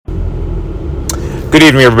Good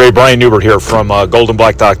evening, everybody. Brian Neubert here from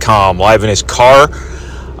goldenblack.com, live in his car,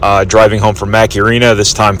 driving home from Mackey Arena,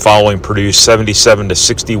 this time following Purdue's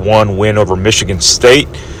 77-61 win over Michigan State.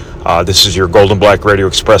 This is your Golden Black Radio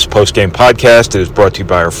Express postgame podcast. It is brought to you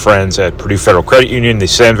by our friends at Purdue Federal Credit Union, the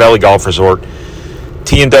Sand Valley Golf Resort,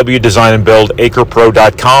 T&W Design and Build,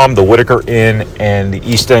 AcrePro.com, the Whitaker Inn, and the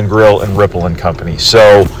East End Grill and Ripple and Company.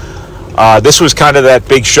 So this was kind of that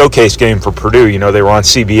big showcase game for Purdue. You know, they were on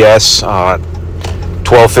CBS,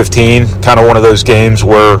 12-15, kind of one of those games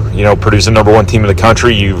where, you know, Purdue's the number one team in the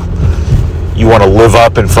country. You want to live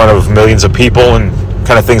up in front of millions of people and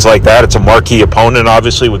kind of things like that. It's a marquee opponent,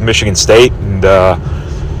 obviously, with Michigan State. And,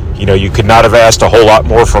 you know, you could not have asked a whole lot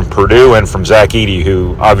more from Purdue and from Zach Edey,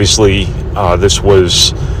 who obviously this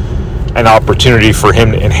was an opportunity for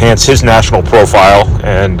him to enhance his national profile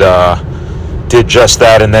and did just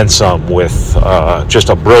that and then some with just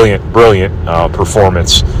a brilliant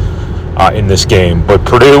performance in this game. But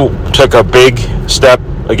Purdue took a big step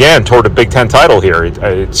again toward a Big Ten title here.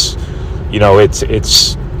 It's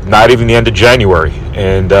not even the end of January,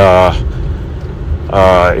 and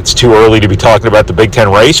it's too early to be talking about the Big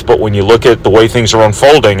Ten race. But when you look at the way things are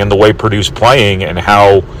unfolding and the way Purdue's playing and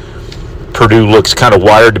how Purdue looks kind of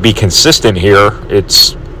wired to be consistent here,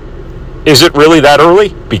 is it really that early?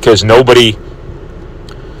 Because nobody,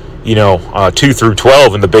 2 through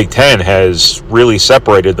 12 in the Big Ten has really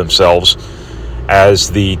separated themselves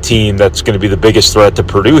as the team that's going to be the biggest threat to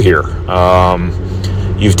Purdue here.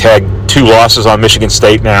 You've tagged 2 losses on Michigan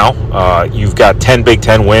State now. You've got 10 Big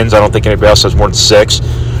Ten wins. I don't think anybody else has more than 6.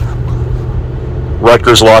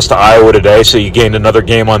 Rutgers lost to Iowa today, so you gained another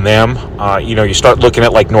game on them. You start looking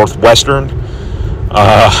at like Northwestern,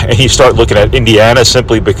 and you start looking at Indiana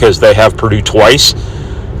simply because they have Purdue twice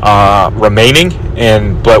remaining.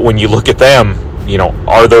 But when you look at them,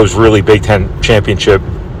 are those really Big Ten championship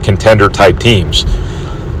contender type teams?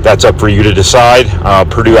 That's up for you to decide.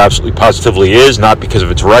 Purdue absolutely positively is, not because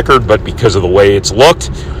of its record, but because of the way it's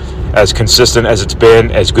looked, as consistent as it's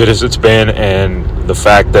been, as good as it's been, and the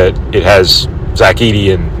fact that it has Zach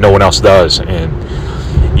Edey and no one else does. And,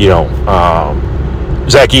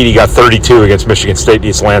 Zach Edey got 32 against Michigan State in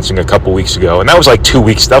East Lansing a couple weeks ago, and that was like 2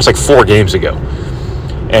 weeks, that was like 4 games ago.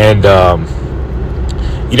 And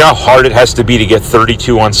you know how hard it has to be to get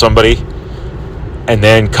 32 on somebody and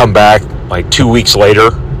then come back like 2 weeks later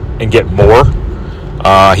and get more?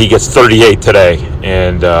 He gets 38 today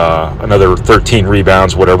and another 13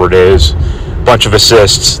 rebounds, whatever it is, bunch of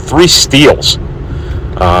assists, 3 steals.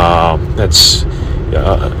 That's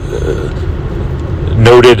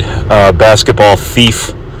noted basketball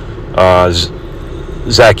thief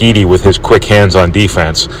Zach Edey with his quick hands on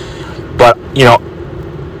defense. But,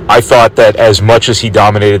 I thought that as much as he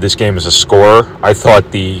dominated this game as a scorer, I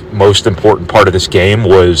thought the most important part of this game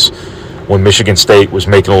was when Michigan State was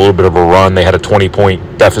making a little bit of a run. They had a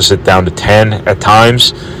 20-point deficit down to 10 at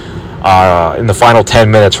times. In the final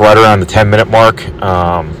 10 minutes, right around the 10-minute mark,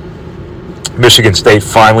 Michigan State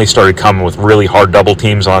finally started coming with really hard double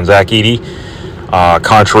teams on Zach Edey,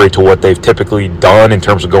 contrary to what they've typically done in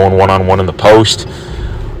terms of going one-on-one in the post.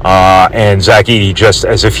 And Zach Edey, just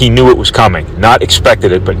as if he knew it was coming, not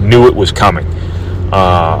expected it, but knew it was coming,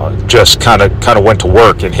 just kind of went to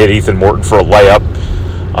work and hit Ethan Morton for a layup,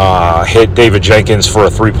 hit David Jenkins for a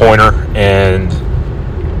three-pointer, and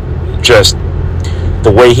just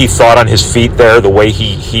the way he thought on his feet there, the way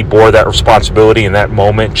he bore that responsibility in that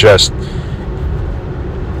moment, just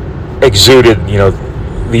exuded,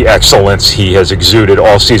 the excellence he has exuded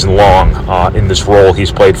all season long in this role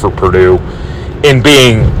he's played for Purdue, in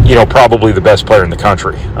being, probably the best player in the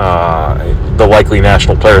country, the likely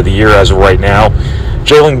National Player of the Year as of right now.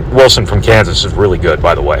 Jalen Wilson from Kansas is really good,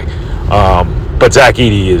 by the way. But Zach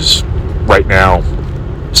Edey is, right now,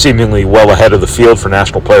 seemingly well ahead of the field for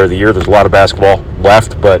National Player of the Year. There's a lot of basketball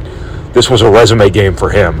left, but this was a resume game for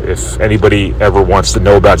him. If anybody ever wants to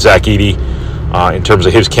know about Zach Edey in terms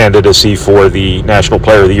of his candidacy for the National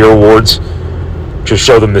Player of the Year awards, just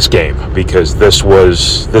show them this game, because this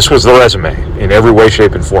was the resume in every way,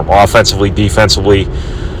 shape, and form. Offensively, defensively,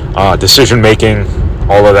 decision-making,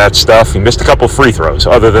 all of that stuff. He missed a couple free throws.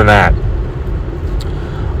 Other than that,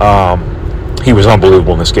 he was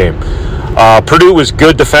unbelievable in this game. Purdue was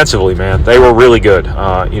good defensively, man. They were really good.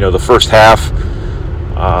 The first half,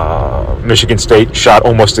 Michigan State shot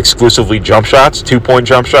almost exclusively jump shots, 2-point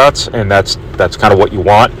jump shots, and that's kind of what you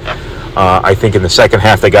want. I think in the second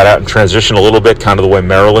half they got out in transition a little bit, kind of the way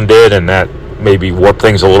Maryland did, and that maybe warped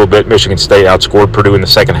things a little bit. Michigan State outscored Purdue in the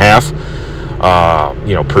second half.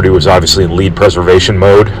 Purdue was obviously in lead preservation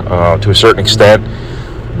mode to a certain extent,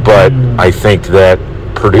 but I think that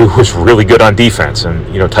Purdue was really good on defense.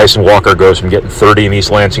 And, Tyson Walker goes from getting 30 in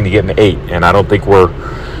East Lansing to getting 8. And I don't think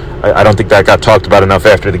that got talked about enough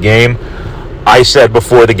after the game. I said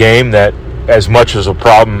before the game that as much of a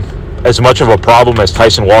problem as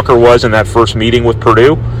Tyson Walker was in that first meeting with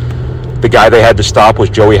Purdue, the guy they had to stop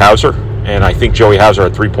was Joey Hauser. And I think Joey Hauser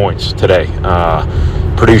had 3 points today.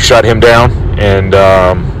 Purdue shut him down and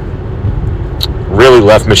really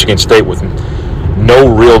left Michigan State with no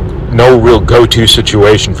real go-to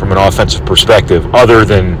situation from an offensive perspective other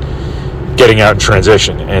than getting out in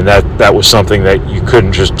transition, and that was something that you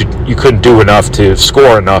couldn't do enough to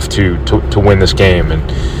score enough to win this game. And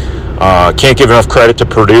can't give enough credit to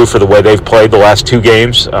Purdue for the way they've played the last 2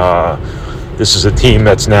 games. This is a team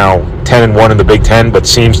that's now 10-1 in the Big Ten, but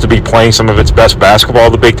seems to be playing some of its best basketball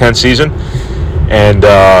of the Big Ten season. And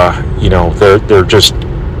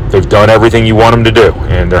they've done everything you want them to do,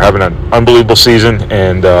 and they're having an unbelievable season.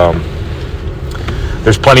 And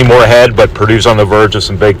there's plenty more ahead, but Purdue's on the verge of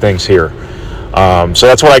some big things here. So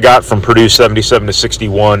that's what I got from Purdue's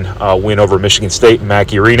 77-61 win over Michigan State in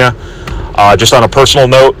Mackey Arena. Just on a personal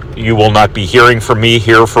note, you will not be hearing from me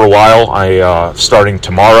here for a while. Starting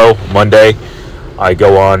tomorrow, Monday, I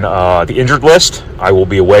go on the injured list. I will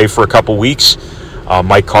be away for a couple weeks.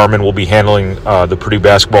 Mike Carmen will be handling the Purdue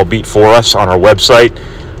basketball beat for us on our website.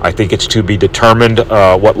 I think it's to be determined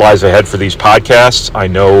what lies ahead for these podcasts. I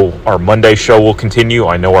know our Monday show will continue.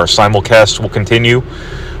 I know our simulcast will continue.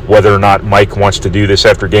 Whether or not Mike wants to do this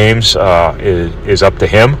after games is up to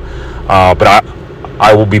him. But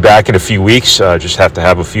I will be back in a few weeks. Just have to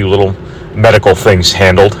have a few little medical things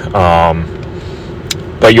handled.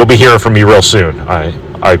 But you'll be hearing from me real soon.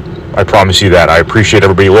 I promise you that. I appreciate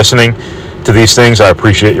everybody listening to these things. I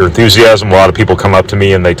appreciate your enthusiasm. A lot of people come up to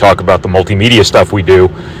me and they talk about the multimedia stuff we do,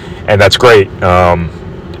 and that's great.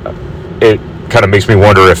 It kind of makes me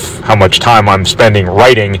wonder how much time I'm spending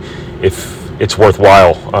writing, if it's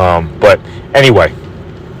worthwhile. But anyway,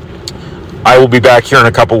 I will be back here in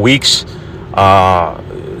a couple weeks.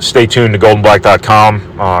 Stay tuned to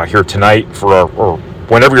goldenblack.com here tonight or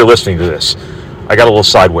whenever you're listening to this. I got a little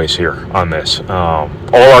sideways here on this. All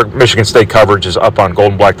our Michigan State coverage is up on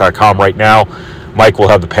goldenblack.com right now. Mike will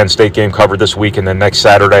have the Penn State game covered this week, and then next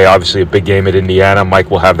Saturday, obviously a big game at Indiana.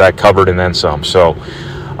 Mike will have that covered and then some. So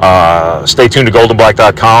stay tuned to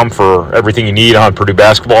goldenblack.com for everything you need on Purdue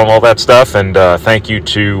basketball and all that stuff. And thank you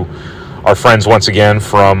to our friends once again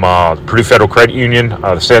from Purdue Federal Credit Union,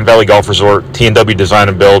 the Sand Valley Golf Resort, T&W Design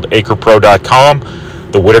and Build, acrepro.com,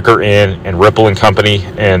 the Whitaker Inn, and Ripple and Company,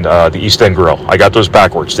 and the East End Grill. I got those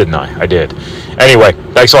backwards, didn't I? I did. Anyway,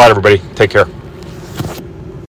 thanks a lot, everybody. Take care.